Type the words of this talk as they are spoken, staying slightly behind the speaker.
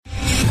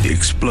The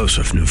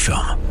explosive new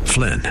film,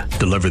 Flynn,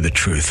 deliver the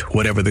truth,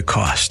 whatever the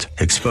cost,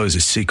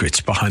 exposes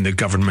secrets behind the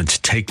government's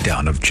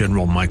takedown of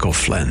General Michael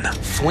Flynn.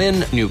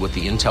 Flynn knew what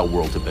the intel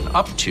world had been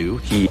up to.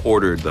 He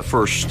ordered the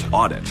first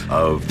audit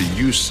of the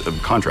use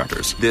of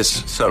contractors.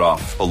 This set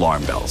off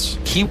alarm bells.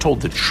 He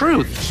told the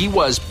truth. He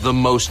was the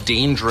most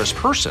dangerous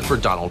person for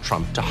Donald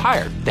Trump to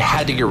hire. They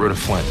had to get rid of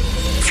Flynn.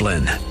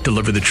 Flynn,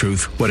 deliver the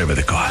truth, whatever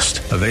the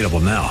cost. Available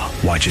now.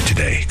 Watch it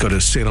today. Go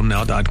to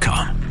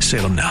salemnow.com.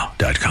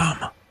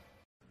 salemnow.com.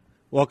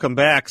 Welcome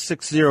back.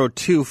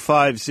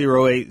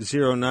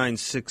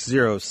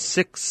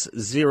 602-508-0960.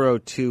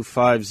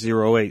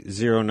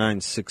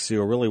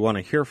 602-508-0960. Really want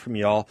to hear from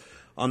y'all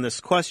on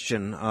this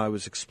question I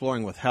was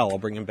exploring with Hal. I'll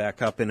bring him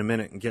back up in a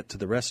minute and get to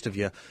the rest of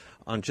you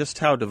on just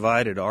how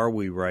divided are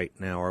we right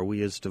now. Are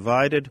we as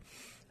divided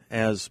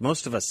as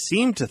most of us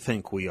seem to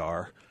think we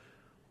are,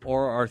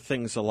 or are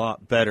things a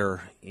lot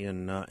better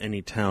in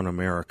Anytown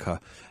America?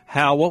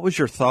 Hal, what was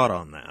your thought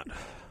on that?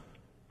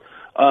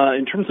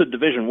 In terms of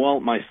division, well,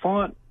 my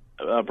thought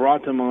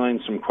brought to mind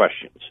some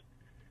questions.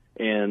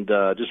 And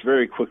just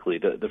very quickly,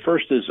 the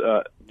first is,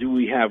 do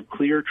we have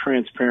clear,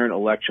 transparent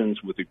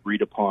elections with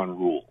agreed-upon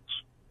rules?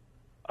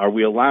 Are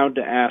we allowed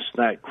to ask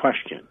that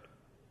question?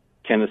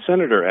 Can a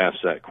senator ask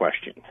that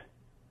question?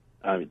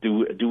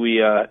 Do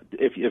we?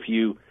 If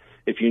you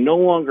no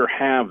longer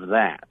have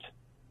that,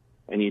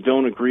 and you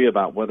don't agree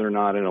about whether or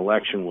not an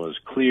election was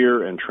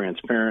clear and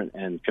transparent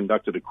and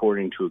conducted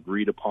according to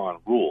agreed-upon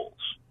rules,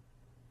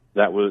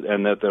 that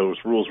those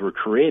rules were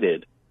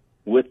created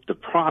with the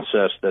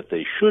process that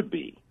they should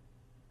be,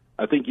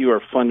 I think you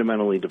are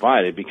fundamentally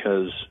divided,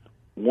 because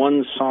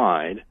one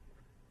side,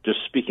 just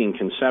speaking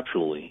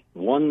conceptually,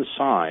 one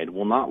side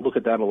will not look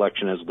at that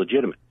election as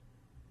legitimate.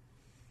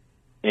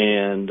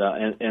 And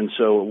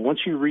so once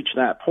you reach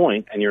that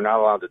point and you're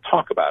not allowed to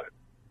talk about it,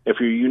 if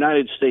you're a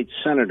United States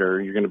senator,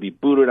 you're going to be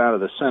booted out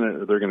of the Senate,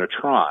 or they're going to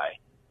try.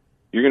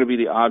 You're going to be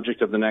the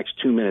object of the next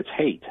 2 minutes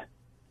hate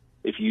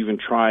if you even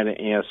try to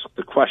ask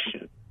the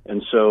question.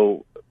 And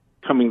so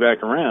coming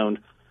back around,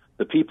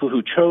 the people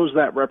who chose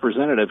that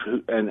representative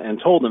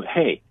and told them,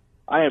 hey,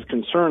 I have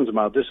concerns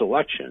about this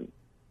election,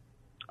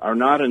 are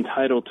not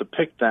entitled to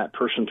pick that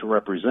person to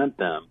represent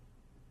them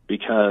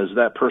because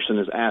that person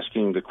is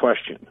asking the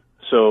question.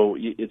 So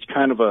it's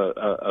kind of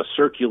a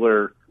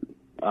circular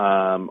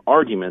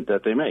argument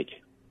that they make.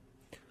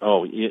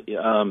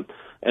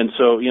 And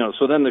so,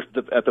 so then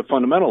at the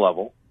fundamental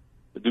level,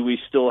 do we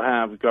still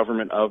have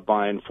government of,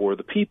 by, and for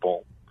the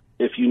people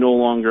if you no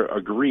longer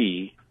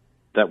agree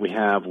that we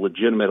have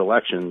legitimate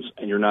elections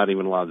and you're not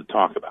even allowed to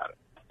talk about it?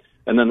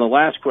 And then the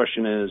last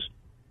question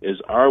is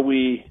are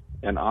we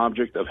an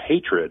object of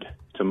hatred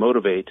to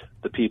motivate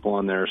the people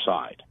on their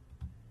side?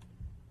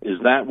 Is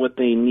that what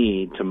they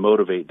need to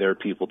motivate their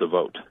people to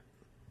vote?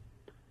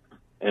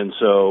 And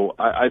so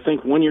I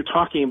think when you're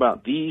talking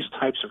about these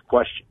types of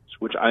questions,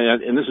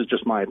 and this is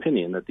just my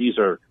opinion, that these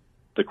are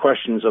the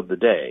questions of the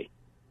day,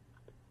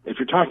 if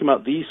you're talking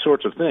about these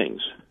sorts of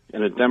things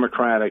in a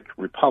democratic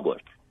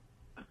republic,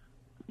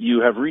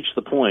 you have reached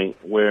the point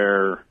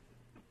where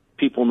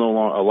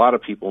a lot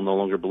of people no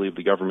longer believe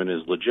the government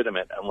is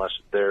legitimate unless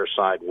their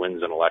side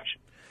wins an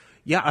election.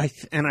 Yeah,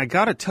 and I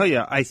got to tell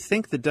you, I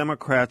think the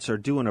Democrats are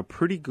doing a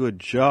pretty good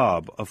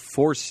job of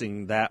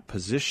forcing that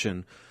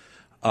position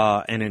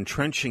and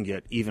entrenching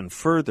it even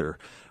further.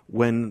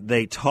 When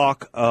they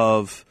talk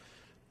of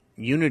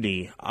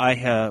unity, I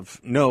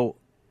have no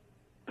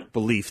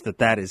belief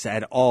that is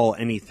at all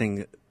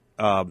anything.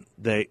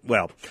 They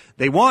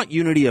want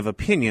unity of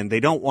opinion. They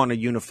don't want a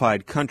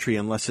unified country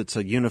unless it's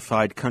a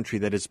unified country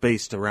that is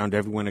based around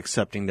everyone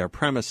accepting their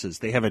premises.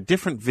 They have a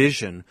different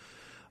vision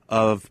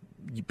of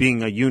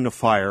being a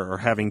unifier, or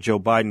having Joe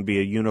Biden be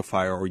a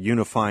unifier, or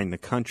unifying the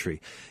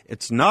country.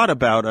 It's not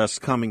about us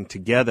coming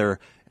together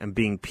and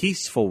being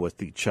peaceful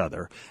with each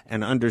other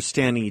and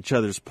understanding each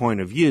other's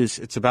point of views.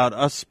 It's about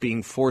us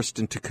being forced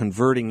into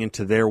converting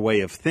into their way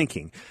of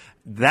thinking.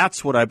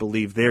 That's what I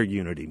believe their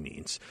unity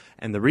means.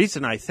 And the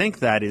reason I think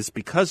that is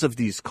because of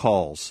these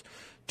calls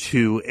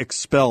to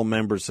expel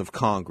members of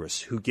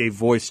Congress who gave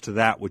voice to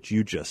that which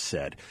you just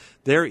said.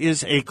 There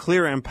is a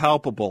clear and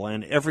palpable,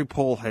 and every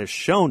poll has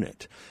shown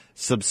it,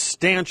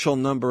 substantial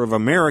number of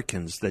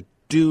Americans that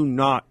do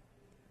not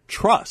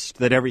trust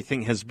that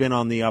everything has been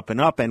on the up and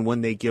up, and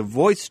when they give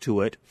voice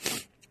to it,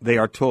 they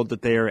are told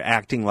that they are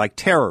acting like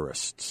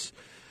terrorists.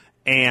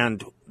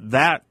 And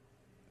that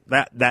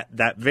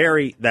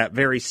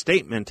very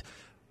statement,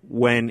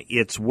 when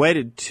it's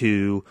wedded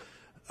to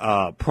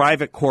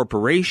private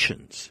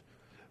corporations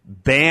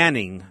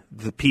banning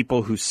the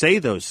people who say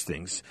those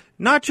things,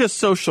 not just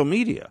social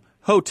media,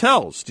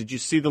 hotels. Did you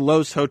see the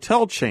Lowe's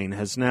hotel chain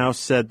has now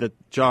said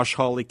that Josh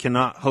Hawley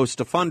cannot host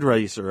a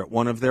fundraiser at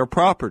one of their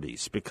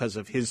properties because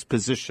of his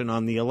position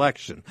on the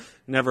election?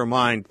 Never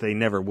mind, they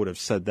never would have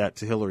said that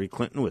to Hillary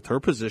Clinton with her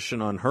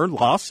position on her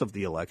loss of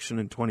the election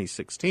in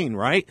 2016,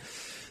 right?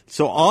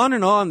 So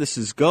on this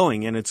is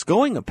going, and it's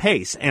going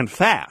apace and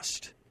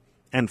fast.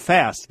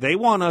 They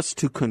want us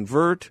to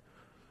convert.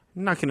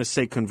 I'm not going to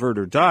say convert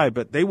or die,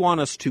 but they want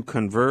us to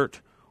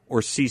convert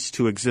or cease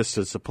to exist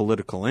as a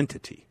political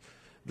entity.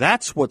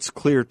 That's what's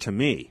clear to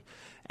me.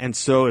 And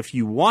so if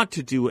you want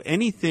to do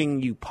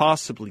anything you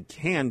possibly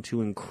can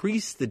to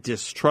increase the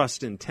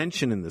distrust and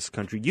tension in this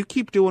country, you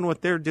keep doing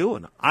what they're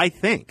doing, I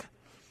think.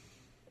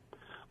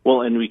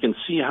 Well, and we can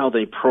see how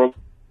they program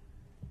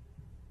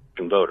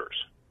voters.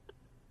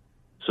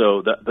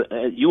 So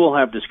you will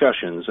have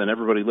discussions, and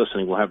everybody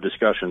listening will have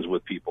discussions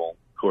with people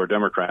who are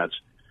Democrats,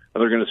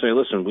 and they're going to say,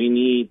 listen, we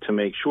need to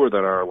make sure that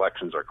our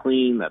elections are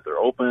clean, that they're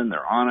open,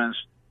 they're honest,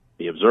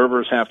 the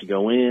observers have to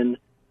go in,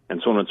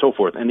 and so on and so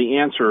forth. And the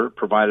answer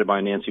provided by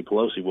Nancy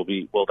Pelosi will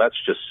be, well, that's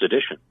just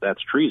sedition. That's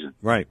treason.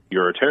 Right.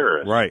 You're a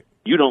terrorist. Right.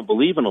 You don't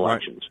believe in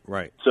elections.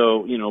 Right.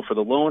 So, for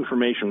the low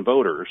information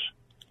voters,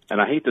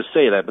 and I hate to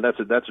say that, but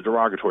that's a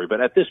derogatory, but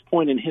at this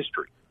point in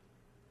history,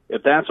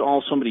 if that's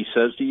all somebody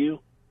says to you,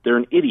 they're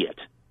an idiot.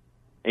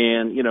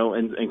 And,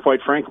 and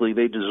quite frankly,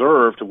 they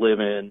deserve to live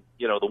in,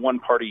 the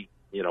one-party,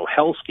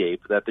 hellscape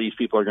that these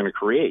people are going to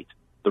create.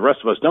 The rest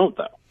of us don't,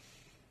 though.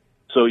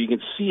 So you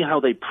can see how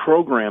they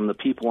program the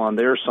people on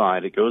their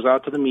side. It goes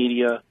out to the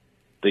media.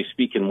 They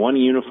speak in one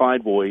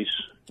unified voice,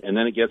 and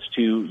then it gets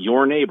to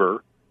your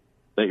neighbor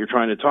that you're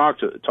trying to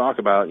talk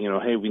about,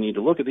 hey, we need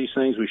to look at these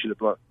things. We should,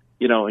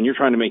 and you're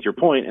trying to make your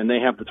point, and they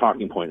have the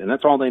talking point, and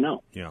that's all they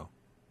know. Yeah.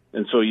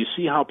 And so you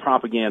see how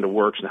propaganda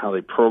works and how they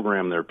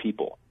program their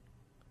people.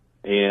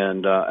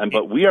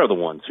 But we are the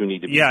ones who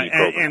need to be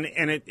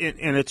deprogrammed.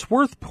 And it's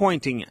worth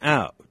pointing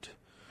out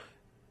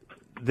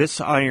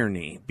this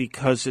irony,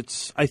 because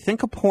it's, I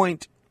think, a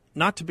point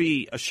not to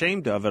be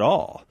ashamed of at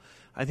all.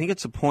 I think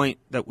it's a point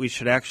that we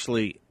should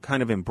actually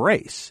kind of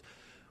embrace,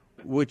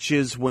 which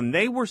is when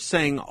they were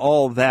saying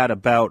all that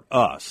about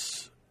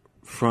us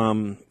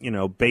from,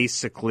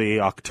 basically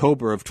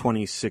October of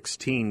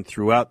 2016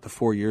 throughout the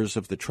 4 years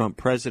of the Trump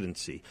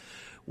presidency,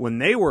 when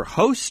they were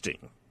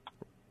hosting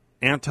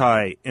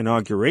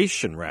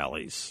anti-inauguration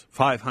rallies,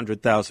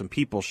 500,000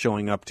 people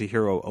showing up to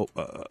hear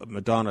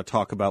Madonna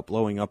talk about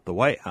blowing up the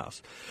White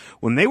House.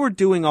 When they were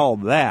doing all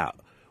that,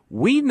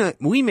 we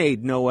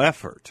made no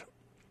effort,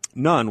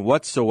 none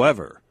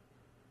whatsoever,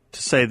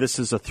 to say this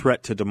is a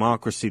threat to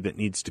democracy that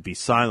needs to be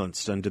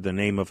silenced under the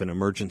name of an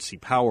emergency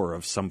power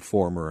of some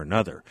form or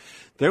another.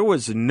 There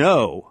was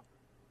no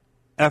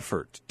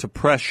effort to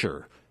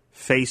pressure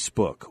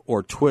Facebook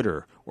or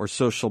Twitter or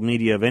social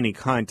media of any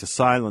kind to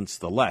silence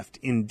the left.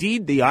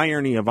 Indeed, the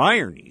irony of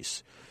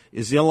ironies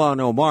is Ilhan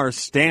Omar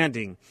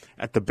standing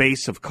at the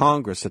base of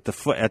Congress, at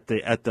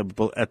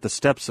the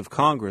steps of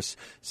Congress,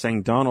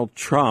 saying Donald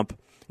Trump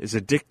is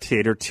a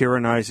dictator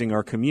tyrannizing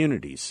our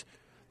communities.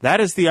 That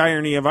is the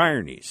irony of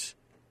ironies.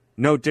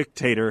 No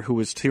dictator who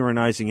is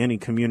tyrannizing any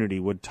community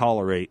would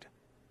tolerate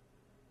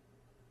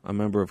a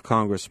member of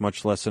Congress,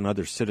 much less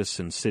another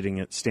citizen standing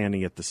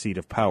at the seat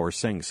of power,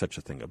 saying such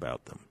a thing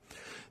about them.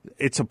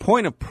 It's a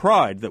point of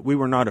pride that we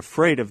were not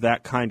afraid of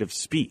that kind of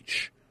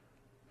speech.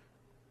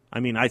 I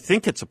mean, I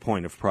think it's a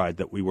point of pride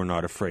that we were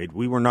not afraid.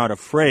 We were not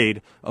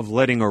afraid of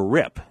letting a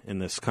rip in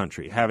this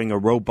country, having a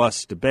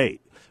robust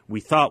debate.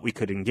 We thought we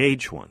could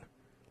engage one.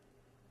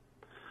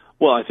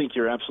 Well, I think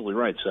you're absolutely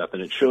right, Seth,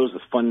 and it shows the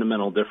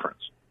fundamental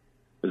difference,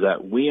 is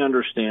that we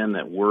understand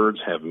that words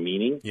have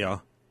meaning. Yeah.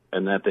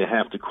 And that they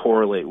have to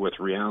correlate with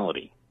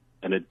reality.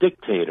 And a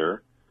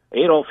dictator,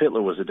 Adolf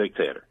Hitler was a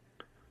dictator.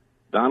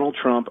 Donald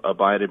Trump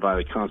abided by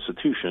the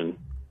Constitution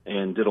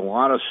and did a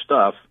lot of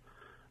stuff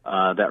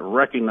that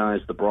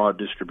recognized the broad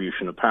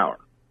distribution of power.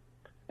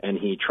 And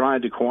he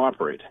tried to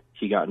cooperate.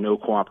 He got no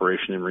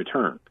cooperation in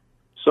return.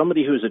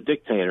 Somebody who's a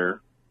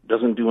dictator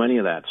doesn't do any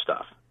of that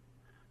stuff.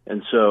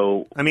 And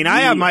so, I mean,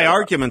 I have my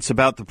arguments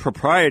about the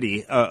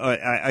propriety,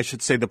 I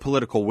should say the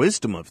political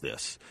wisdom of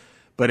this.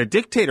 But a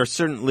dictator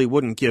certainly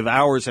wouldn't give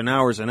hours and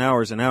hours and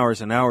hours and hours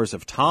and hours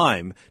of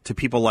time to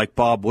people like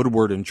Bob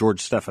Woodward and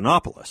George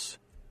Stephanopoulos.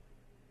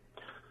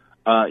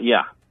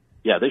 Yeah,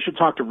 they should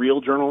talk to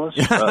real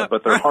journalists,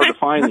 but they're hard to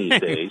find these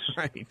days.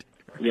 Right.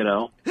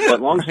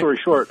 But long story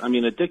short, I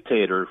mean, a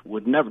dictator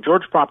would never.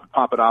 George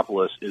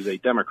Papadopoulos is a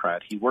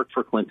Democrat. He worked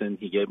for Clinton.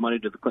 He gave money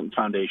to the Clinton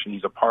Foundation.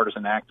 He's a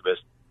partisan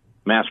activist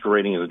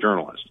masquerading as a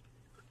journalist.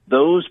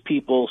 Those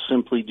people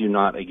simply do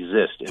not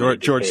exist.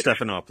 George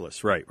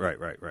Stephanopoulos, right.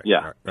 Yeah,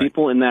 right.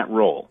 People in that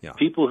role. Yeah.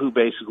 People who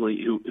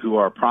basically who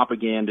are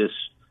propagandists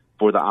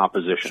for the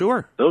opposition.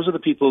 Sure. Those are the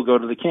people who go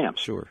to the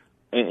camps. Sure.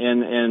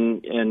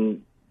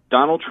 And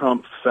Donald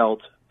Trump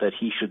felt that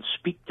he should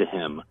speak to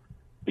him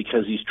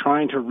because he's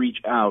trying to reach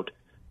out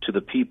to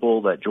the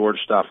people that George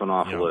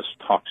Stephanopoulos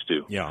talks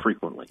to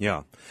frequently.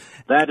 Yeah.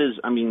 That is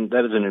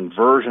an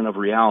inversion of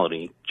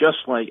reality. Just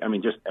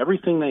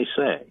everything they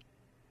say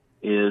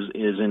is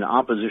in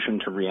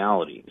opposition to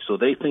reality. So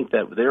they think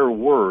that their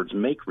words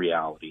make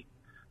reality.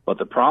 But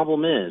the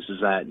problem is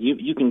that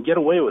you can get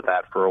away with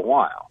that for a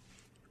while.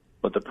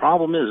 But the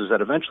problem is that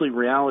eventually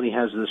reality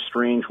has this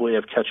strange way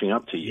of catching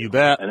up to you. You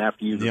bet. And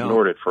after you've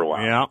ignored it for a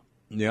while.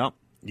 Yeah,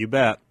 you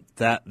bet.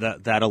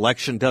 That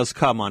election does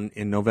come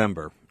in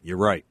November. You're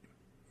right.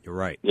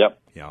 Yep.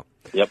 Yeah.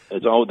 Yep.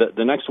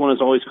 The next one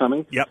is always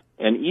coming. Yep.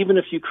 And even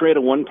if you create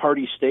a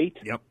one-party state,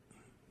 yep,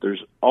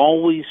 There's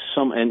always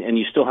some, and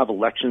you still have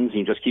elections, and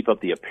you just keep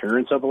up the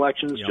appearance of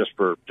elections just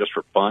for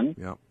fun.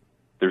 Yep.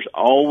 There's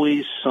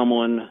always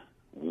someone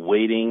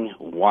waiting,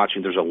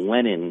 watching. There's a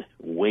Lenin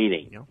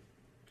waiting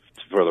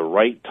for the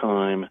right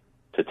time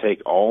to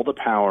take all the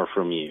power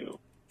from you,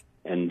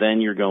 and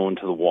then you're going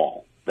to the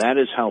wall. That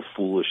is how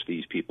foolish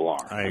these people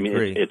are. I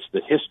agree. It's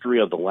the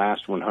history of the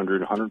last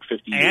 100,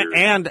 150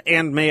 years.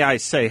 And may I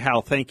say,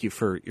 Hal, thank you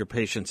for your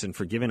patience and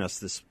for giving us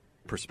this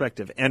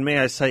perspective. And may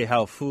I say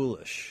how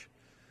foolish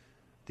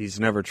these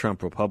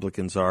never-Trump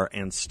Republicans are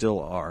and still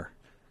are,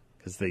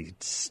 because they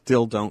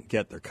still don't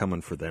get they're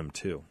coming for them,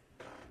 too.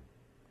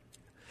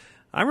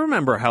 I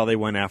remember how they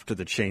went after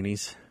the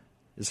Cheneys.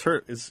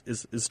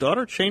 Is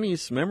daughter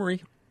Cheney's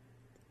memory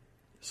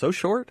so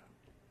short?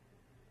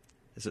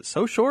 Is it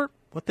so short,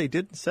 what they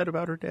did and said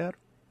about her dad?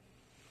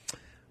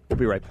 We'll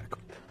be right back.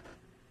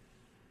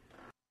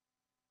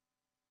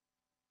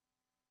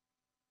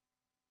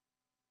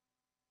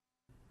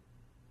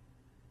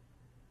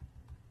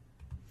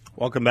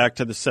 Welcome back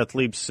to the Seth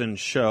Leibsohn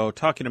Show,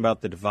 talking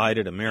about the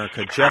divided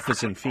America. Jeff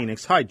is in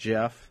Phoenix. Hi,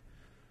 Jeff.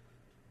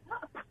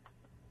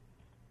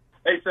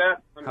 Hey,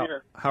 Seth. I'm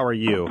here. How are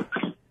you?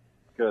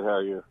 Good. How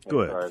are you?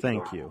 Good.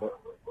 Thank you.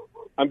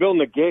 I'm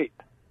building a gate.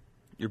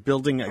 You're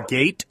building a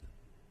gate?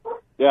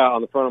 Yeah,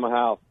 on the front of my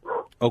house.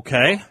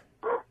 Okay.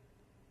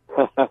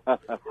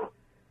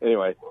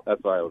 Anyway,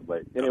 that's why I was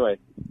late. Anyway,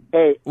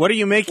 hey. What are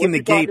you making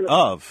the gate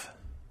of?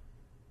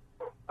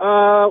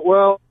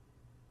 Well,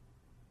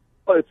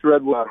 it's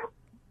redwood.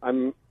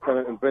 I'm kind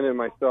of inventing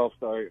myself.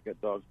 Sorry, I got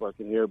dogs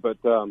barking here, but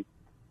I'm.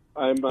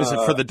 Is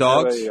it for the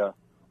dogs?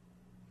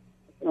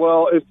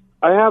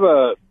 I have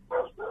a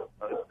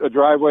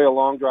driveway, a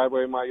long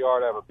driveway in my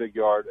yard. I have a big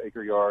yard,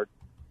 acre yard,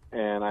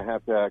 and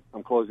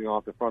I'm closing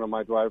off the front of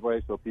my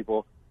driveway so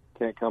people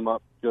can't come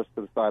up just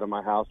to the side of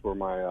my house where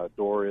my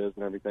door is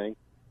and everything.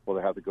 Well,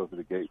 they have to go through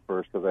the gate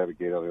first because I have a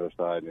gate on the other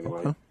side anyway.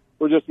 Okay.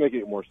 We're just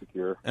making it more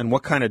secure. And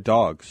what kind of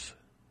dogs?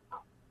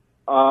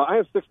 I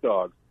have 6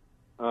 dogs.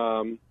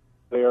 They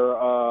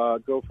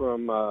go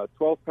from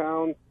 12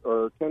 pounds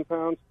or 10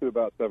 pounds to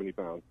about 70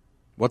 pounds.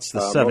 What's the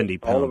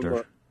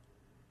 70-pounder?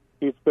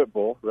 He's pit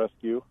bull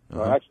rescue.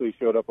 I actually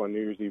showed up on New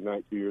Year's Eve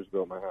night 2 years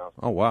ago at my house.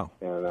 Oh, wow.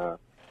 And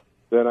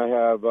then I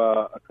have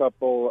a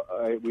couple.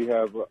 We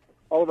have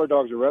all of our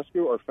dogs are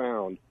rescue or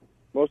found.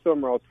 Most of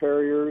them are all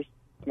terriers,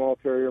 small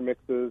terrier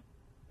mixes,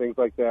 things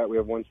like that. We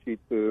have one Shih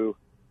Tzu.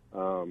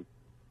 So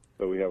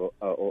we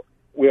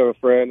have a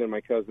friend and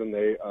my cousin.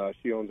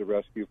 She owns a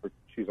rescue.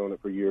 She's owned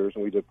it for years,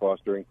 and we did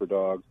fostering for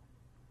dogs.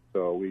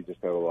 So we just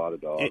have a lot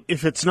of dogs.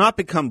 If it's not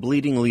become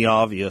bleedingly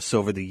obvious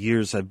over the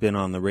years I've been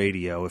on the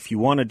radio, if you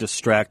want to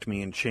distract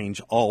me and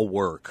change all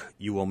work,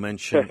 you will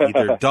mention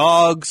either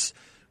dogs,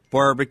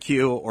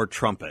 barbecue, or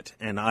trumpet,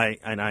 and I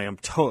am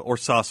or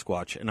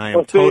Sasquatch, and I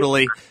am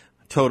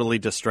totally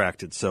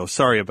distracted. So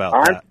sorry about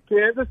that. I'm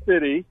Kansas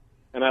City,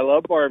 and I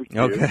love barbecue.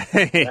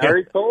 Okay. I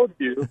already told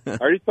you I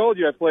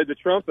played the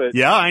trumput.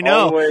 Yeah, I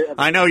know.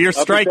 I know you're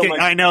striking.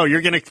 I know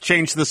you're going to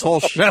change this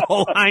whole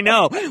show. I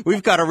know.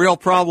 We've got a real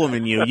problem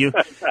in you.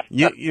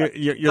 You're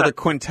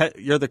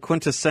the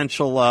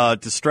quintessential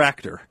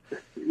distractor.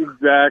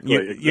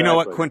 Exactly. You know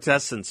what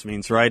quintessence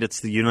means, right? It's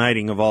the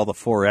uniting of all the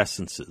 4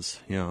 essences.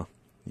 Yeah.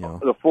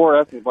 The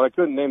 4 essences, but I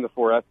couldn't name the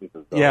 4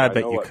 essences. Though. Yeah, I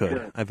bet you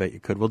could. I bet you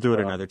could. We'll do it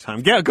another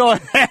time. Yeah, go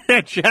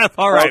ahead, Jeff.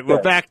 All right,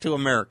 We're back to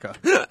America.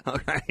 All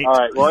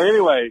right. Well,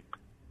 anyway,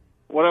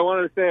 what I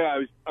wanted to say,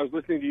 I was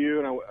listening to you,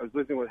 and I was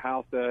listening to what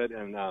Hal said,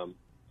 and I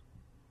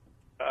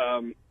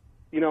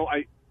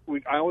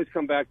always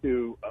come back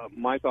to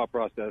my thought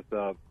process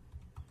of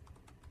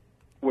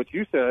what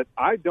you said.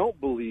 I don't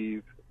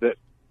believe that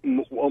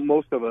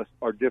most of us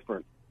are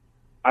different.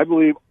 I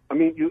believe. I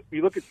mean, you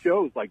look at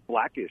shows like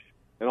Blackish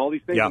and all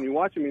these things, and you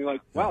watch them, and you're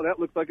like, wow, that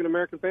looks like an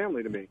American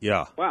Family to me.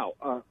 Yeah.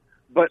 Wow.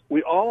 But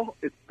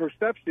it's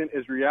perception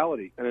is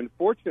reality. And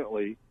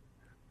unfortunately,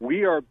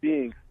 we are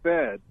being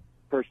fed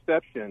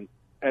perception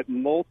at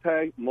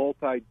multi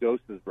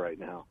doses right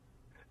now.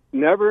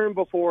 Never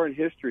before in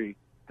history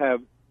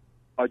have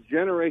a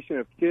generation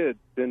of kids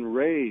been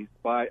raised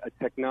by a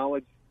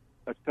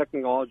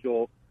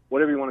technological,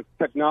 whatever you want to,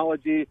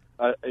 technology,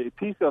 a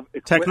piece of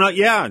equipment.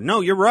 Yeah,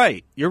 no, you're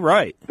right. You're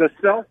right. The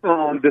cell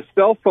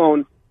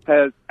phone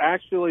has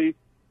actually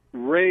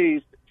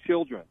raised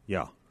children.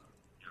 Yeah.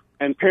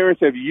 And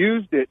parents have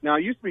used it. Now,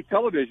 it used to be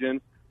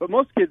television, but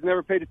most kids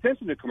never paid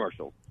attention to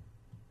commercials.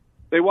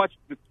 They watched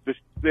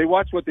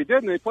what they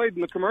did, and they played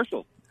in the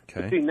commercials.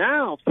 Okay. But see,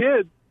 now,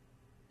 kids,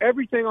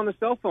 everything on the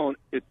cell phone,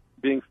 it's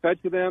being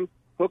fed to them,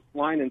 hook,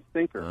 line, and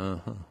sinker.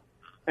 Uh-huh.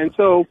 And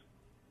so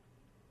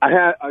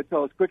I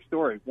tell a quick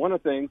story. One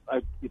of the things,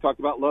 you talked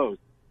about Lowe's.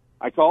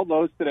 I called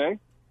Lowe's today.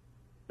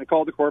 I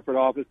called the corporate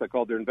office, I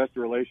called their investor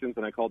relations,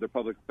 and I called their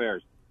public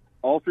affairs.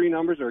 All 3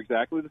 numbers are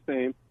exactly the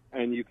same,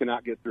 and you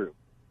cannot get through.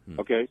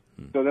 Okay?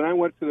 So then I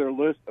went to their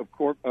list of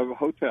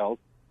hotels,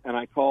 and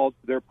I called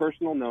their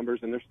personal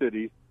numbers in their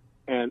cities,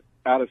 and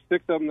out of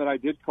 6 of them that I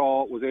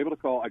was able to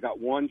call, I got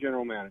 1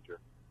 general manager.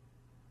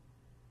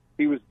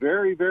 He was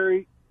very,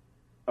 very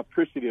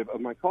appreciative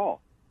of my call.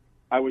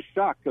 I was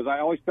shocked because I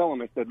always tell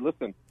him, I said,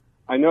 listen,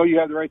 I know you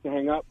have the right to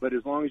hang up, but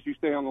as long as you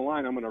stay on the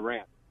line, I'm going to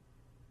rant.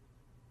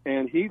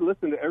 And he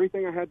listened to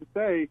everything I had to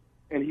say,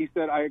 and he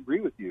said, I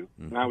agree with you.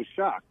 And I was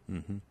shocked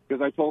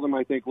because I told him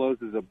I think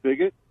Lowe's is a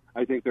bigot,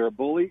 I think they're a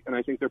bully, and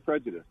I think they're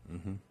prejudiced.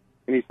 And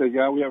he said,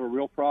 yeah, we have a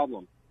real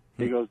problem.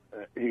 He goes,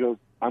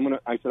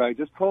 I said, I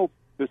just hope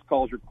this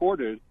call's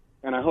recorded,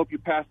 and I hope you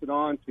pass it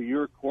on to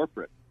your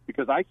corporate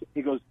because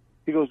he goes,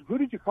 who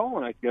did you call?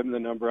 And I gave him the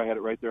number. I had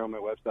it right there on my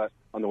website,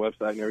 on the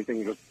website and everything.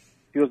 He goes,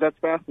 that's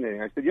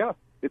fascinating. I said, yeah,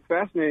 it's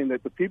fascinating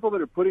that the people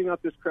that are putting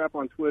out this crap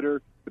on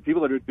Twitter, the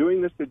people that are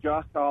doing this to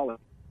Josh Collins,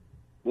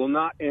 will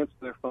not answer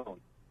their phone.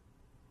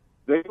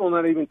 They will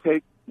not even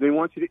they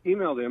want you to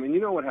email them. And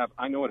you know what happens?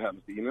 I know what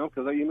happens to email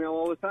because I email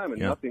all the time,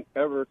 and nothing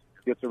ever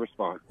gets a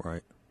response.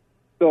 Right.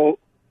 So,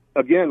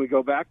 again, we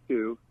go back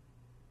to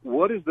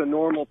what is the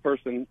normal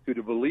person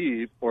to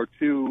believe or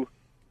to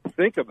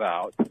think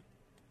about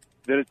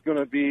that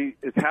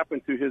it's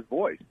happened to his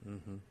voice.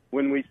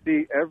 When we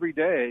see every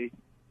day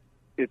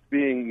it's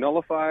being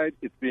nullified,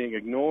 it's being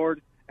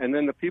ignored, and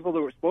then the people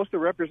that were supposed to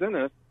represent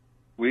us,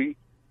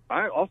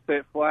 I'll say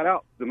it flat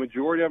out, the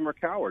majority of them are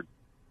cowards.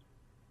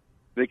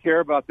 They care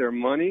about their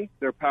money,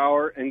 their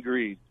power, and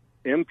greed.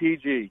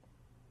 MPG.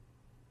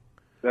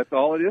 That's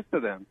all it is to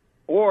them.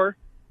 Or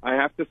I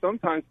have to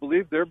sometimes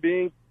believe they're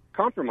being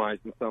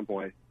compromised in some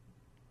way.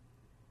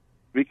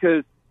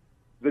 Because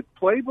the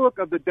playbook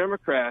of the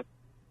Democrats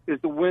is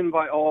to win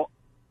at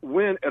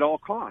all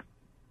costs.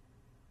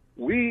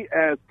 We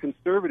as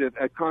conservatives,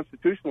 as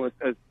constitutionalists,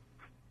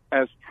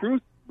 as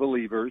truth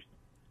believers,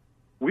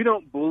 we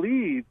don't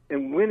believe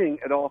in winning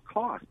at all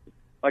costs.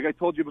 Like I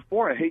told you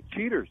before, I hate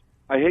cheaters.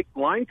 I hate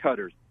line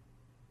cutters.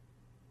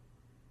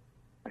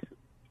 I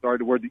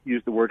started to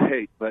use the word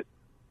hate, but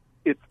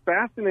it's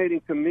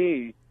fascinating to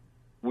me.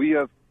 We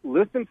have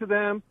listened to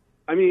them.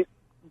 I mean,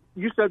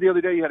 you said the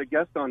other day you had a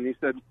guest on, and he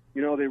said,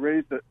 they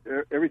raised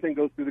everything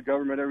goes through the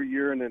government every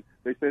year, and then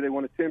they say they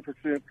want a 10%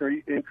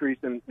 increase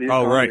in the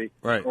economy.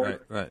 Right.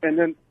 And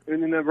then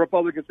the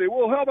Republicans say,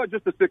 well, how about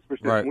just a 6%?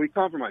 Right. And we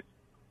compromise.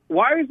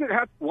 Why isn't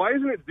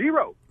it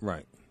zero?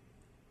 Right.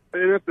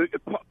 And if the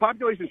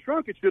population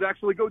shrunk, it should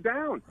actually go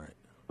down. Right.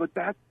 But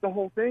that's the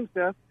whole thing,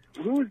 Seth.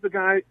 Who is the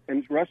guy?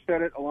 And Rush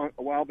said it a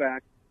while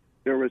back.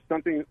 There was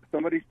somebody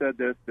said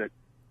this, that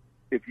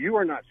if you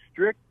are not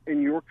strict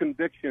in your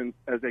convictions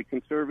as a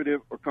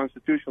conservative or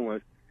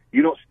constitutionalist,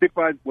 you don't stick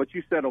by what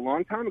you said a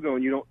long time ago,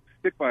 and you don't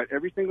stick by it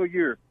every single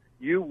year,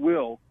 you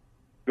will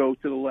go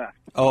to the left.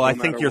 Oh, I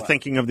think you're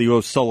thinking of the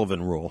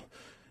O'Sullivan rule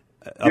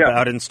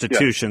about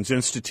institutions. Yeah.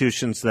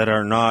 Institutions that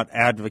are not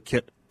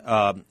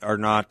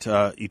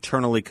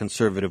eternally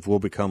conservative will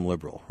become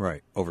liberal,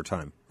 right, over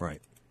time. Right.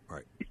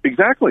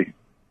 Exactly.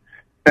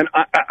 And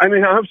I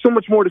mean, I have so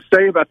much more to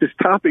say about this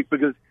topic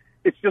because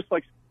it's just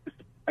like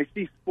I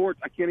see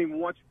sports. I can't even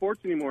watch sports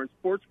anymore. And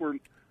sports were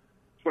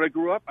what I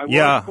grew up.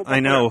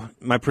 I know.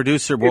 My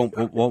producer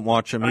won't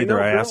watch them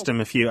either. I asked him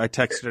I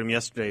texted him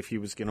yesterday if he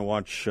was going to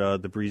watch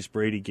the Breeze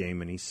Brady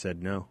game, and he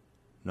said no.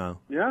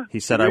 Yeah. He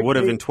said I would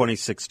have in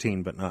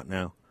 2016, but not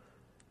now.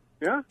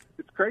 Yeah,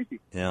 it's crazy.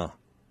 Yeah.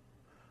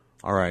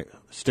 All right.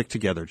 Stick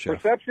together,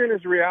 Jeff. Perception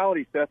is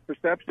reality, Seth.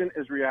 Perception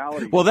is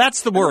reality. Well,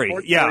 that's the worry.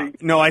 Yeah.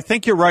 No, I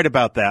think you're right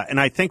about that. And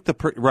I think I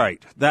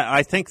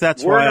think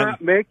that's why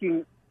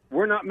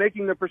we're not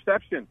making the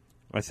perception.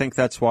 I think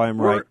that's why I'm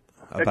right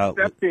about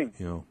accepting.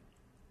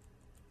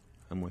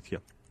 I'm with you.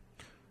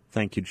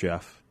 Thank you,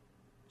 Jeff.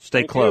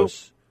 Stay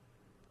close.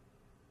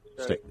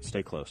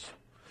 Stay close.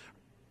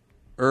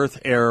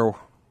 Earth, air,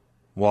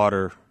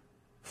 water,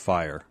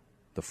 fire,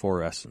 the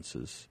four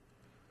essences.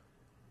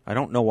 I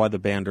don't know why the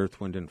band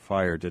Earth, Wind, and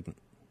Fire didn't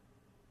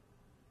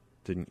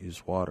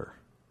use water.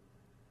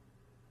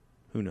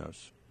 Who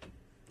knows?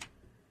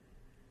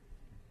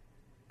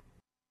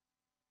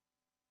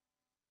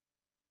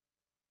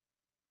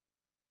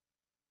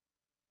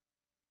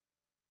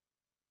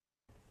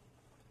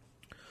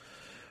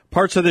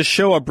 Parts of this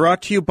show are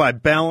brought to you by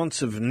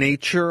Balance of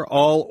Nature,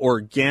 all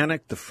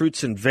organic. The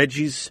fruits and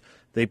veggies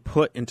they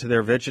put into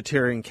their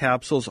vegetarian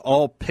capsules,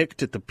 all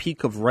picked at the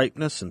peak of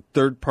ripeness and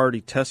third-party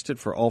tested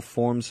for all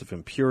forms of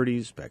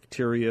impurities,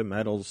 bacteria,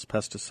 metals,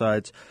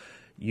 pesticides,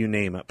 you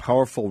name it.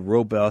 Powerful,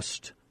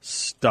 robust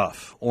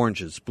stuff.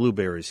 Oranges,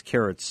 blueberries,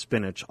 carrots,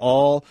 spinach,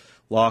 all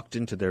locked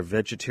into their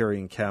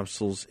vegetarian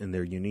capsules in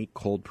their unique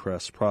cold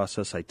press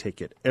process. I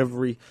take it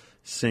every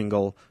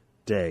single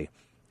day.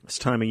 This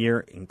time of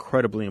year,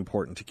 incredibly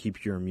important to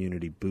keep your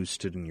immunity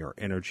boosted and your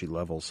energy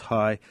levels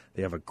high.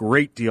 They have a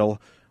great deal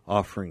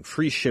offering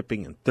free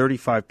shipping and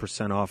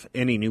 35% off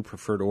any new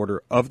preferred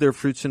order of their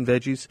fruits and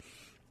veggies.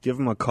 Give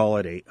them a call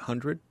at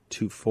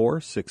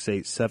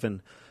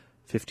 800-246-8751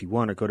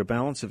 or go to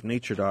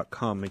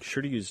balanceofnature.com. Make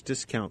sure to use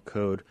discount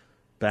code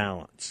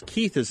BALANCE.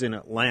 Keith is in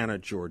Atlanta,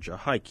 Georgia.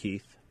 Hi,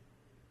 Keith.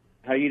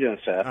 How you doing,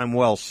 Seth? I'm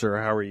well, sir.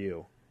 How are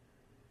you?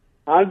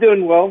 I'm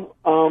doing well.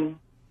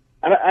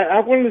 I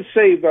wanted to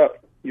say about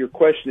your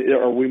question,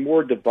 are we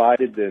more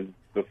divided than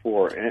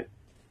before?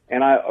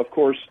 And I, of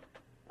course,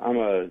 I'm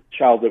a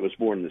child that was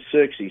born in the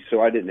 60s, so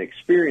I didn't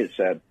experience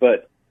that.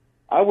 But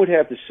I would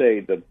have to say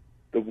the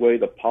way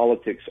the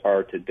politics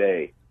are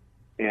today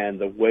and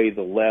the way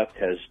the left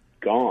has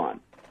gone,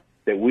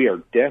 that we are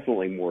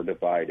definitely more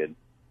divided.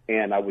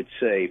 And I would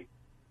say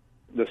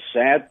the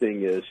sad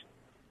thing is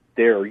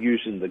they're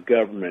using the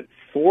government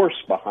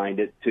force behind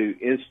it to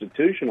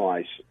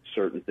institutionalize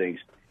certain things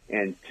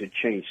and to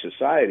change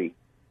society.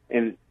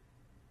 And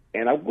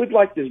I would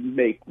like to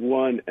make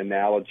one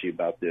analogy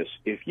about this.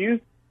 If you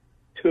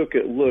took a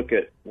look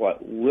at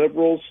what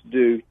liberals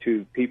do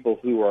to people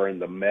who are in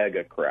the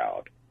mega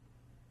crowd,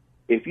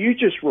 if you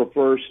just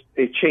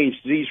change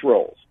these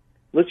roles,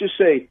 let's just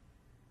say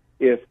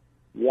if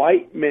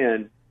white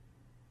men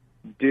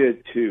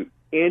did to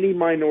any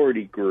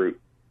minority group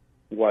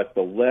what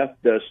the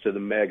left does to the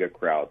mega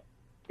crowd,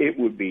 it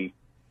would be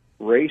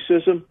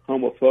racism,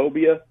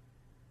 homophobia,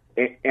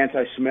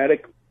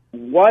 anti-Semitic,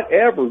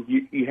 whatever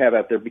you have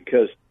out there,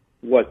 because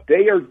what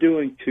they are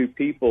doing to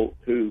people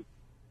who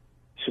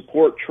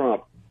support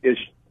Trump is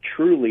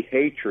truly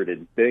hatred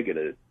and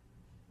bigoted.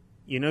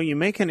 You know, you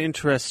make an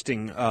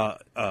interesting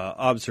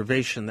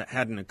observation that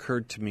hadn't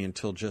occurred to me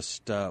until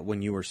just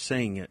when you were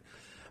saying it.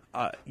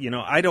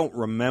 I don't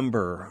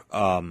remember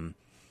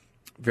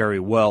very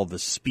well the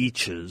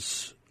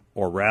speeches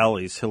or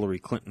rallies Hillary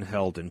Clinton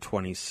held in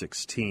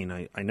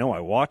 2016. I know I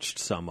watched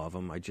some of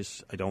them. I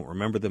don't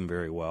remember them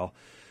very well.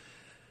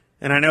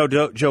 And I know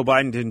Joe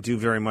Biden didn't do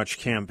very much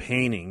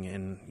campaigning,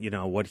 and,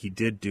 what he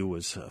did do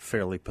was a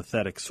fairly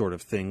pathetic sort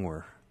of thing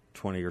where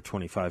 20 or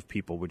 25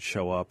 people would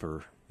show up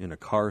or in a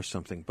car or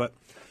something. But,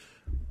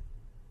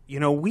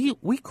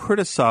 we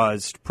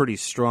criticized pretty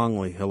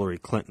strongly Hillary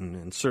Clinton,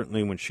 and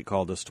certainly when she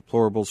called us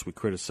deplorables, we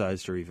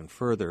criticized her even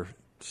further,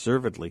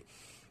 deservedly.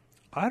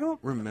 I don't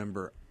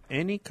remember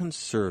any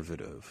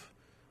conservative,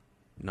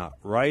 not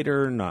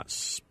writer, not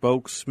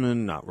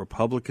spokesman, not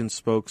Republican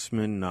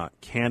spokesman, not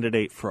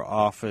candidate for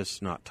office,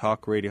 not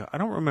talk radio. I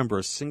don't remember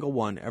a single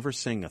one ever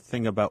saying a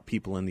thing about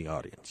people in the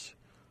audience.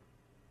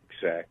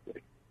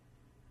 Exactly.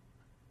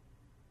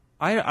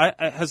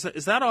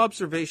 Is that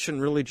observation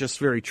really just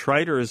very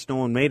trite, or has no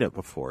one made it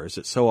before? Is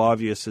it so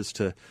obvious as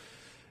to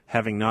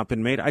having not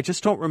been made? I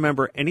just don't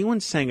remember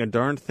anyone saying a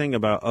darn thing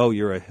about, oh,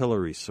 you're a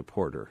Hillary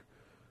supporter,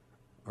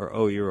 or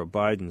oh, you're a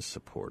Biden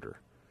supporter.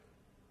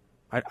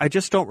 I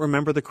just don't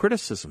remember the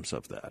criticisms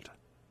of that,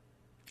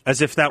 as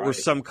if that were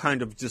some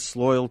kind of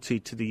disloyalty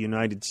to the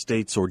United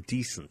States or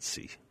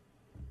decency.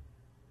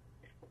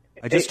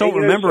 I just don't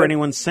remember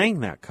anyone saying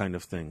that kind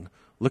of thing.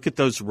 Look at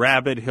those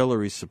rabid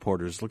Hillary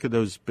supporters. Look at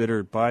those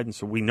bitter Biden.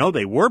 So we know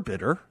they were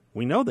bitter.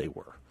 We know they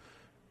were.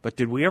 But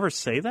did we ever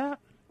say that?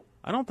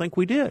 I don't think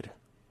we did.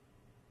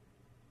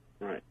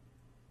 Right.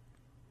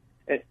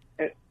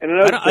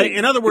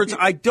 In other words,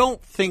 I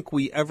don't think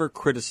we ever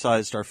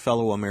criticized our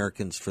fellow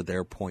Americans for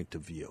their point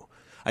of view.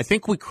 I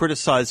think we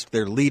criticized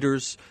their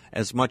leaders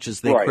as much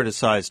as they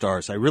criticized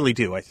ours. I really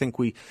do. I think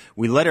we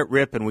let it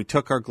rip and we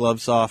took our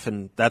gloves off,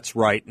 and that's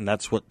right, and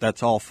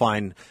that's all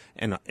fine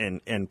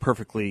and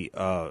perfectly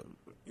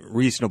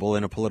reasonable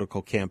in a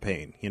political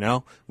campaign.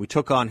 We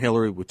took on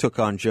Hillary, we took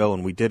on Joe,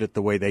 and we did it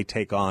the way they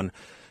take on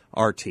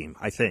our team,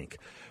 I think.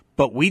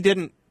 But we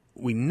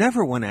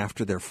never went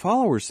after their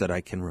followers that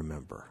I can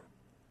remember.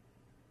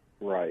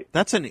 Right.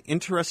 That's an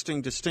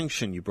interesting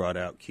distinction you brought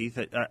out, Keith.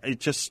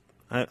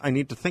 I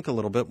need to think a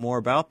little bit more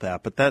about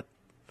that, but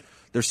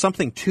there's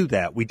something to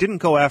that. We didn't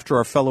go after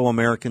our fellow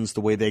Americans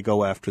the way they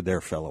go after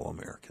their fellow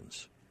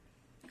Americans.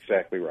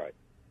 Exactly right.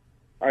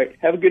 All right.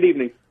 Have a good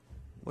evening.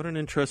 What an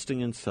interesting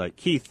insight.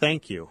 Keith,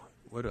 thank you.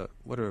 What a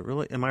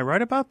really, am I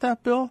right about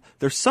that, Bill?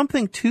 There's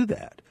something to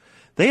that.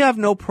 They have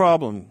no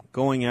problem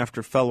going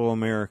after fellow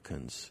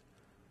Americans.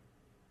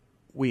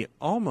 We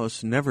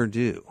almost never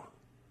do.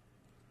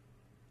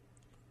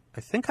 I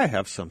think I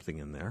have something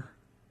in there,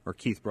 or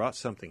Keith brought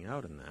something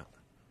out in that.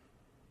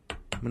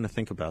 I'm going to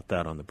think about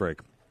that on the break.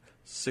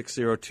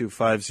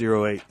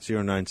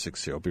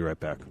 602-508-0960. I'll be right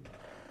back.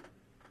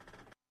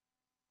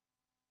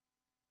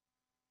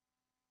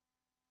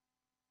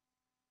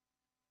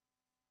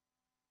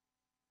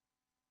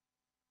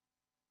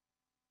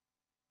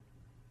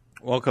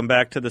 Welcome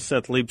back to the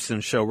Seth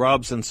Leibsohn Show.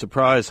 Rob's in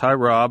Surprise. Hi,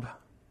 Rob.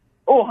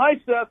 Oh,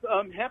 hi, Seth.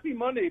 Happy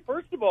Monday.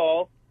 First of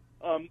all,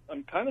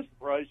 I'm kind of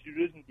surprised you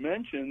didn't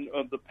mention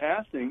the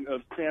passing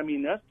of Sammy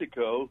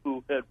Nestico,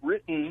 who had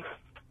written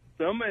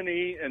so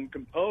many and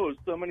composed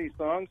so many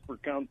songs for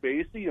Count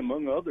Basie,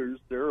 among others,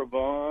 Sarah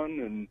Vaughan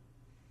and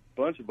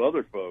a bunch of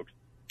other folks.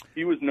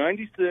 He was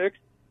 96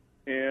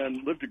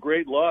 and lived a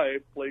great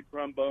life, played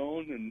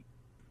trombone, and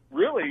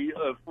really,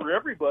 for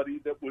everybody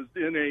that was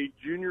in a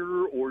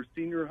junior or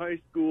senior high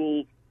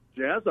school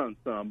jazz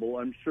ensemble,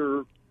 I'm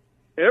sure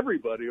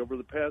everybody over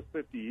the past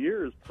 50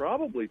 years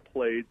probably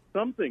played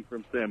something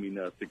from Sammy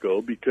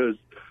Nestico, because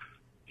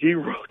he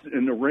wrote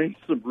and arranged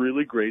some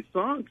really great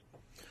songs.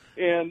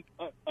 And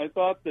I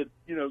thought that,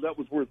 that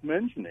was worth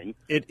mentioning.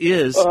 It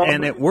is,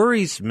 and it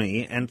worries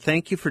me, and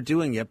thank you for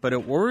doing it, but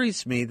it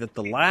worries me that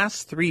the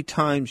last 3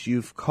 times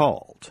you've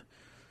called,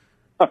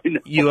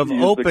 you have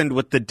opened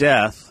with the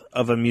death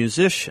of a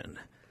musician.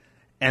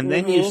 And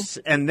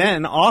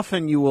then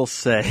often you will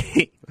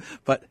say,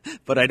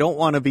 but I don't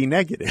want to be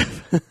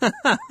negative.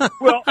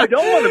 Well, I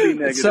don't want to be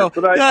negative, So,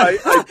 but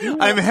I do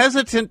I'm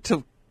hesitant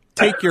to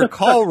take your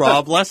call,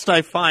 Rob, lest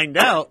I find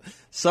out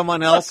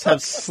someone else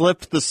has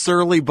slipped the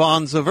surly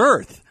bonds of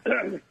Earth.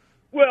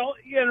 Well,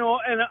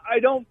 and I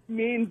don't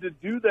mean to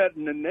do that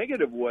in a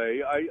negative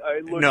way.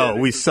 I look No, at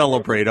it we as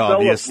celebrate,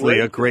 obviously,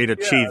 a great Yeah,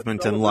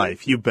 achievement in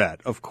life. You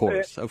bet. Of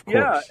course.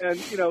 Yeah, and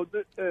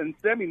and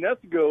Sammy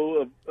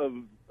Nestico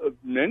of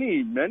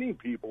many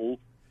people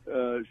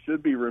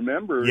should be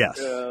remembered. Yes.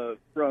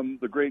 From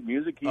the great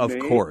music he Of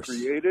made, course.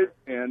 created,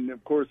 and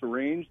of course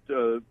arranged.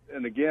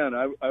 And again,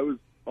 I was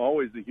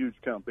always a huge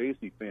Count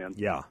Basie fan.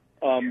 Yeah.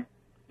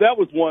 That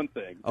was one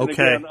thing. And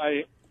Okay. again,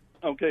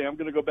 I'm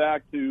going to go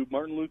back to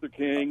Martin Luther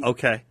King.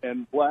 Okay.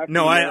 And Black.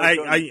 No,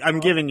 America. I'm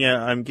giving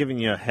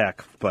you a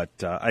heck, but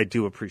I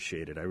do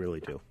appreciate it. I really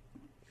do.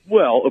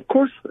 Well, of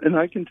course, and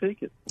I can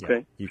take it. Okay.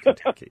 Yeah, you can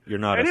take it. You're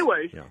not.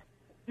 Anyway, Yeah.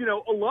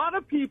 a lot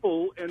of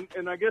people,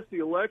 and I guess the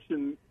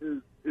election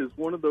is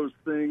one of those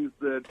things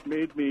that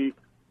made me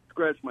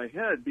scratch my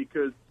head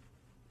because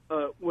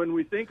when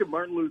we think of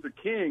Martin Luther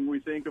King, we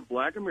think of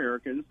Black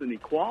Americans and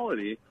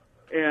equality.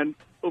 And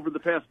over the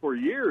past 4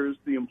 years,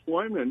 the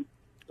employment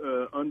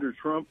under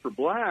Trump for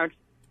blacks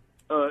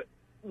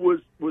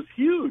was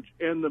huge,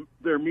 and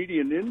their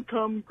median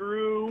income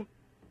grew.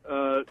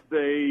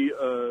 They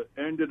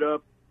ended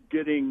up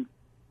getting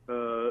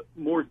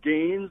more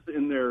gains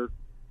in their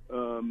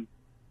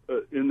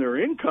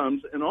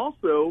incomes, and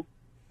also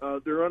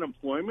their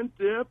unemployment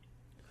dipped.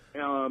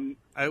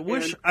 I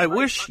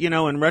wish,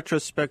 in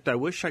retrospect, I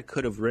wish I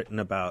could have written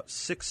about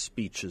 6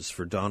 speeches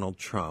for Donald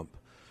Trump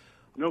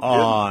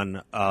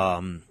on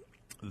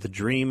the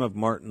dream of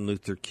Martin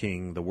Luther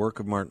King, the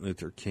work of Martin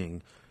Luther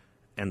King,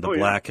 and the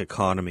black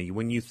economy.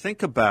 When you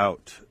think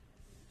about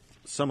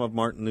some of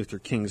Martin Luther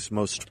King's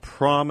most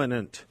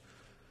prominent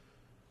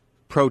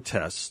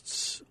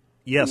protests,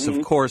 yes,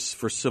 of course,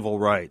 for civil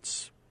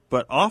rights,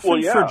 but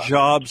often for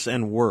jobs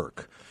and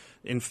work.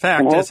 In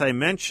fact, as I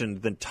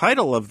mentioned, the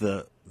title of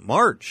the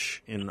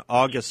march in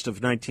August of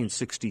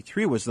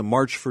 1963 was the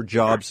March for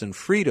Jobs and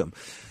Freedom.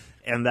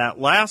 And that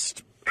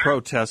last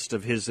protest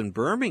of his in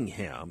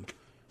Birmingham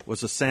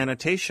was a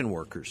sanitation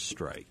workers'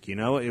 strike.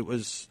 It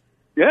was...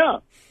 Yeah.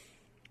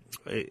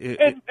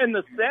 And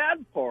the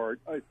sad part,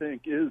 I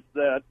think, is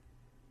that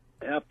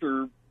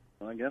after,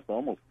 I guess,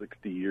 almost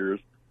 60 years,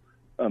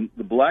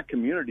 the black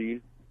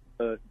community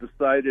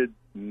decided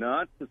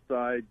not to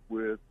side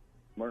with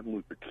Martin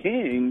Luther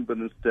King, but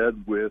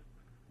instead with,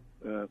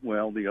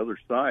 the other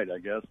side, I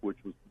guess, which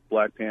was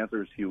Black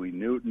Panthers, Huey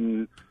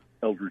Newton,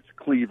 Eldridge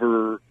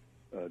Cleaver,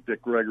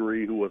 Dick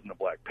Gregory, who wasn't a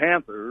Black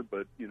Panther,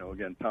 but,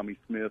 again, Tommy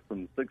Smith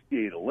from the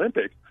 68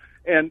 Olympics.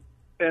 And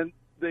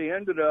they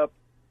ended up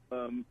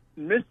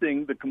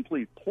missing the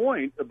complete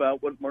point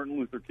about what Martin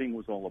Luther King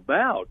was all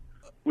about,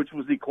 which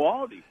was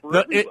equality for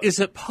everybody. Is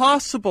it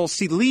possible?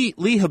 See,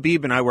 Lee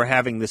Habib and I were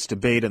having this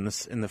debate in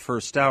the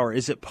first hour.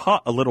 Is it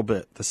a little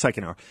bit the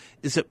second hour?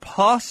 Is it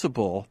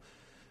possible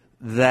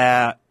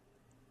that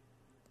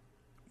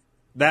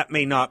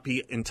may not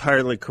be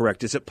entirely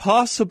correct? Is it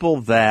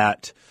possible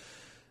that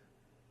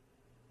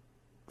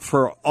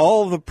for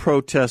all the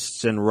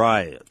protests and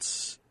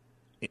riots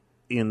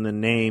in the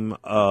name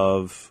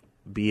of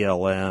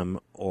BLM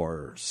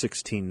or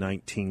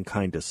 1619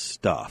 kind of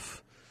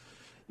stuff,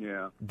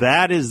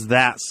 that is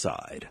that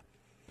side.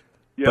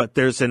 Yep. But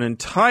there's an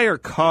entire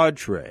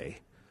cadre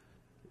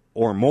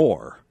or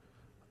more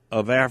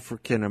of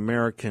African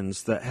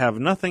Americans that have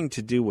nothing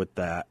to do with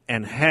that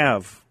and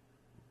have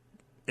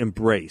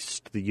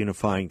embraced the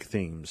unifying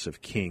themes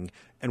of King.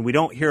 And we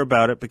don't hear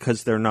about it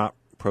because they're not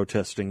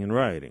protesting and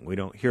rioting. We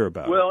don't hear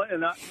about it. Well,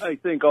 and I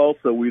think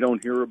also we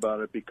don't hear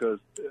about it because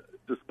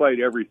despite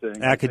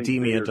everything,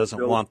 academia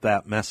doesn't want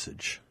that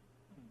message.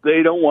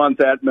 They don't want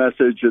that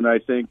message, and I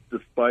think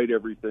despite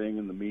everything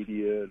in the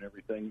media and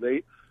everything,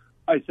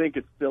 I think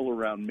it's still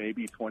around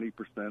maybe 20%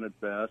 at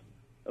best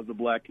of the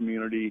black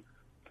community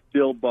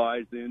still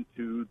buys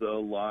into the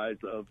lies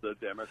of the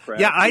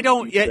Democrats. Yeah, I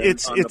don't. Yeah,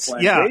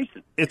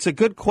 it's a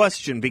good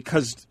question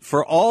because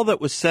for all that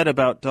was said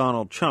about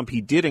Donald Trump,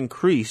 he did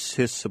increase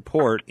his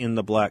support in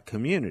the black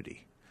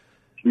community.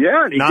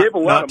 Yeah, and he gave a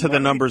lot not of to the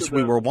money numbers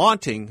we were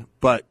wanting,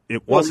 but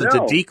it wasn't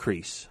a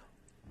decrease.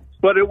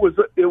 But it was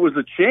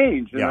a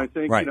change, and I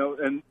think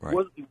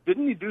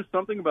didn't he do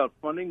something about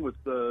funding with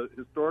the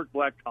historic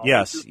black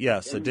colleges?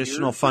 Yes,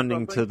 additional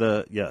funding to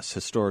the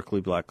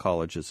historically black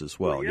colleges as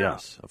well.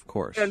 Yes, of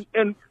course.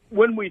 And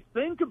when we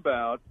think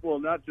about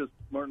not just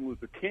Martin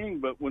Luther King,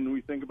 but when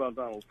we think about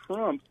Donald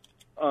Trump,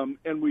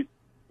 and we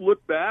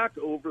look back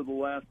over the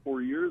last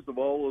 4 years of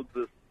all of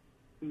this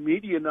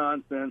media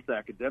nonsense,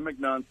 academic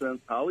nonsense,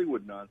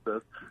 Hollywood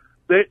nonsense,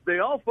 they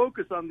all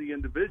focus on the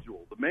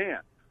individual, the man.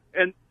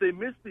 And they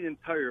missed the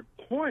entire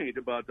point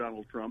about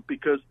Donald Trump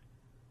because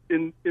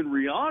in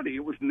reality,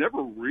 it was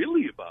never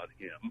really about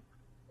him.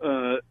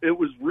 It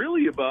was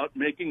really about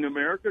making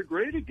America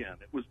great again.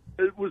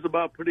 It was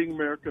about putting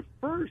America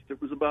first.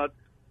 It was about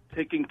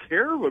taking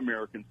care of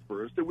Americans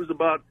first. It was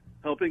about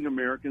helping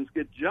Americans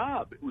get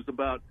jobs. It was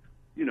about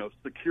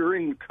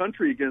securing the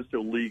country against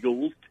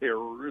illegals,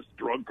 terrorists,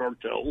 drug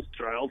cartels,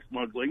 child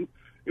smuggling.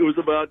 It was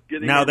about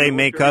getting. Now they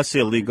make us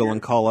illegal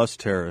and call us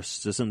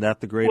terrorists. Isn't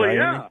that the great irony?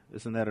 Yeah.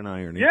 Isn't that an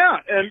irony? Yeah,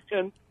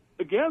 and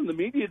again, the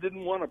media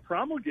didn't want to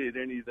promulgate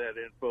any of that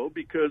info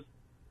because,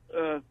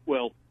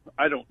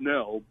 I don't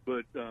know,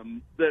 but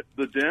that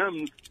the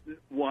Dems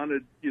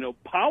wanted,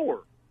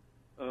 power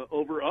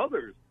over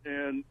others,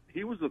 and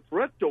he was a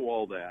threat to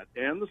all that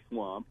and the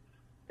swamp.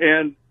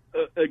 And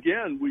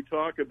again, we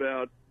talk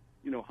about,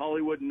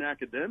 Hollywood and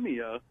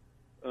academia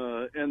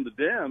and the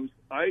Dems.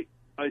 I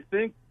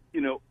think,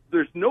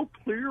 there's no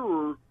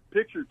clearer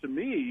picture to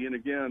me. And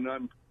again,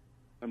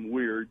 I'm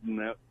weird in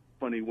that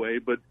funny way,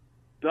 but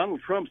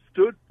Donald Trump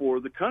stood for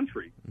the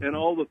country and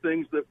all the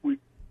things that we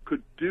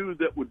could do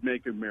that would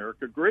make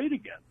America great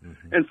again.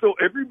 Mm-hmm. And so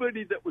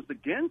everybody that was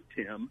against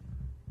him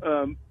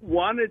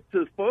wanted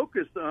to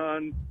focus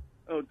on,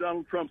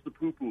 Donald Trump's the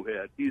poo-poo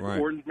head. He's right.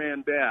 Orange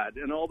Man bad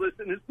and all this.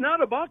 And it's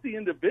not about the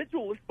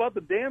individual. It's about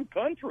the damn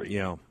country.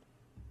 Yeah.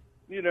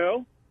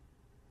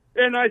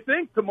 And I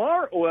think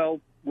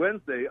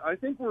Wednesday, I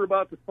think we're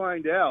about to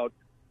find out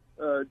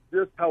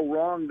just how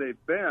wrong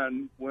they've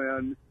been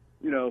when,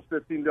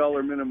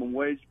 $15 minimum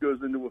wage goes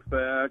into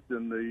effect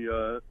and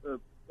the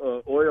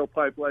oil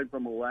pipeline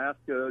from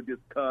Alaska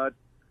gets cut,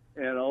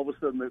 and all of a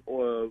sudden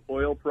the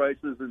oil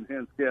prices and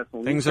hence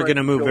gasoline. Things are going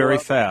to move very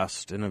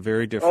fast in a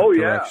very different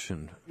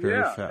direction.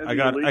 Very fast. I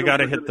got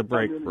to hit the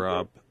break,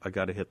 Rob. I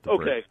got to hit the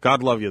break.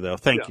 God love you, though.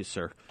 Thank you,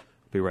 sir.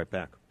 Be right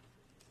back.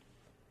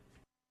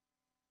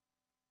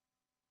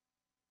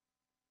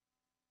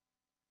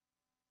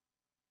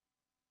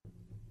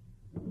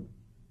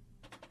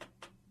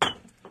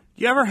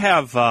 You ever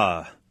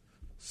have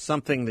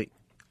something that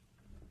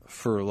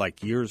for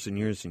like years and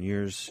years and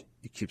years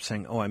you keep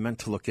saying, I meant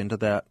to look into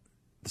that?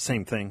 The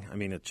same thing. I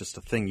mean, it's just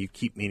a thing you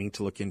keep meaning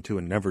to look into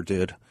and never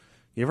did.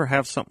 You ever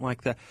have something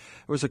like that?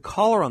 There was a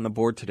caller on the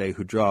board today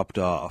who dropped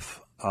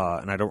off,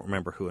 and I don't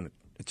remember who, and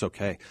it's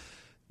okay,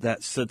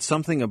 that said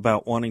something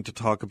about wanting to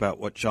talk about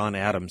what John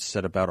Adams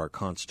said about our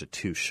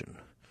Constitution.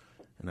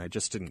 And I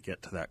just didn't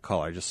get to that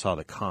call. I just saw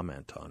the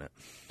comment on it.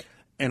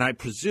 And I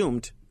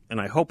presumed, and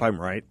I hope I'm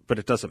right, but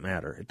it doesn't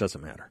matter. It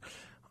doesn't matter.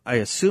 I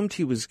assumed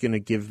he was going to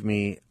give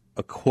me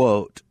a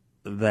quote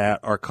that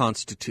our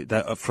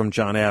from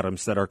John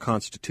Adams, that our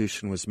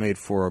Constitution was made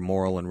for a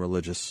moral and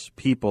religious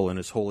people and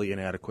is wholly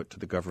inadequate to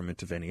the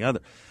government of any other.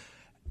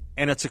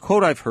 And it's a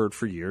quote I've heard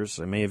for years.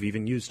 I may have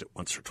even used it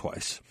once or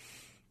twice.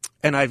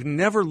 And I've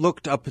never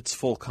looked up its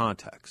full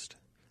context.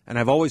 And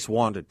I've always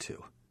wanted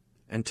to.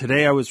 And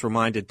today I was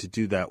reminded to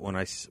do that when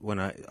I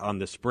on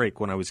this break,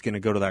 when I was going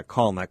to go to that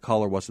call and that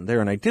caller wasn't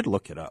there, and I did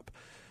look it up.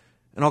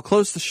 And I'll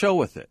close the show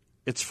with it.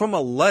 It's from a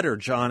letter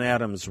John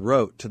Adams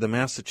wrote to the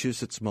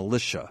Massachusetts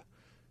militia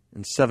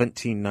in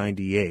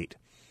 1798.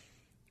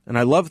 And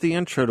I love the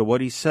intro to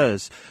what he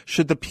says.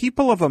 Should the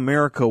people of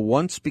America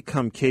once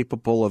become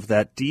capable of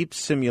that deep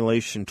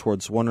simulation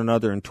towards one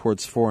another and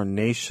towards foreign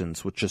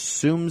nations, which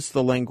assumes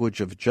the language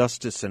of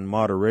justice and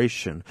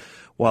moderation,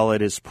 while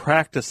it is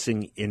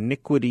practicing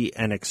iniquity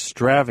and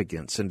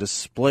extravagance and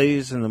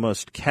displays in the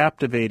most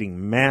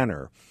captivating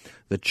manner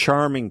the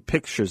charming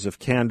pictures of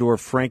candor,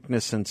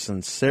 frankness, and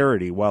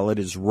sincerity, while it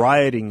is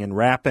rioting in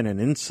rapine and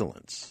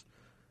insolence,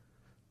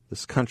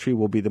 this country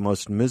will be the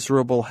most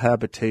miserable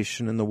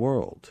habitation in the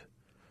world,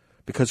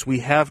 because we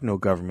have no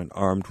government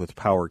armed with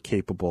power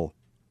capable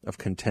of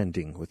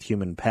contending with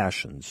human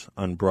passions,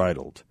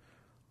 unbridled,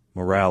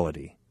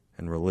 morality,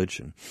 and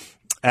religion.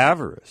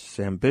 Avarice,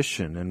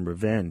 ambition, and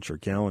revenge or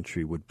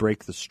gallantry would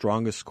break the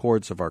strongest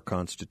cords of our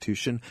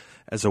Constitution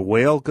as a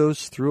whale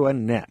goes through a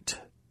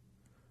net.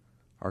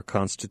 Our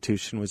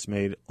Constitution was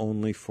made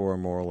only for a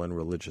moral and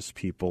religious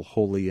people,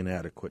 wholly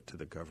inadequate to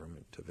the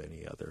government of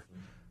any other.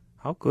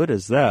 How good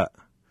is that?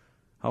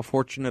 How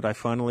fortunate I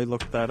finally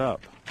looked that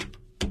up.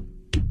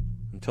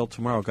 Until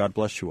tomorrow, God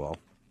bless you all.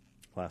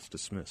 Class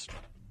dismissed.